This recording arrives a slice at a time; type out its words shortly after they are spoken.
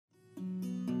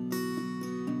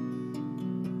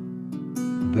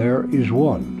There is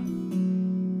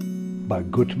One by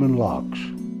Gutman Locks.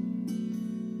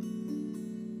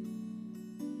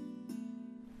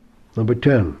 Number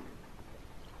 10.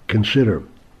 Consider.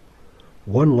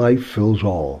 One life fills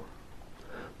all.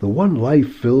 The one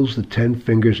life fills the 10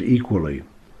 fingers equally.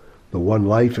 The one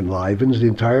life enlivens the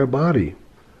entire body.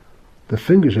 The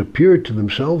fingers appear to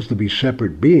themselves to be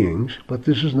separate beings, but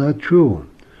this is not true.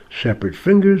 Separate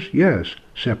fingers, yes.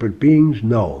 Separate beings,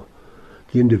 no.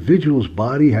 The individual's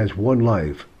body has one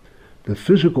life. The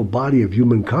physical body of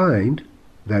humankind,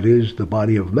 that is, the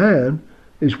body of man,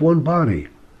 is one body.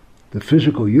 The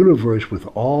physical universe with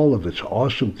all of its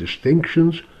awesome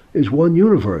distinctions is one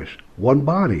universe, one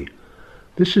body.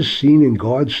 This is seen in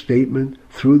God's statement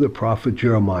through the prophet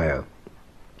Jeremiah.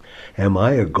 Am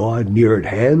I a God near at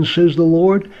hand, says the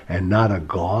Lord, and not a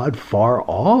God far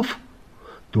off?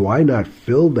 Do I not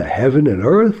fill the heaven and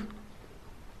earth?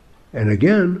 And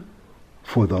again,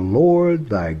 for the Lord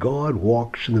thy God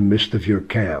walks in the midst of your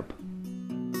camp.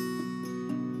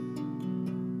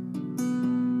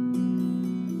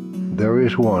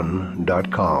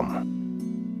 Thereisone.com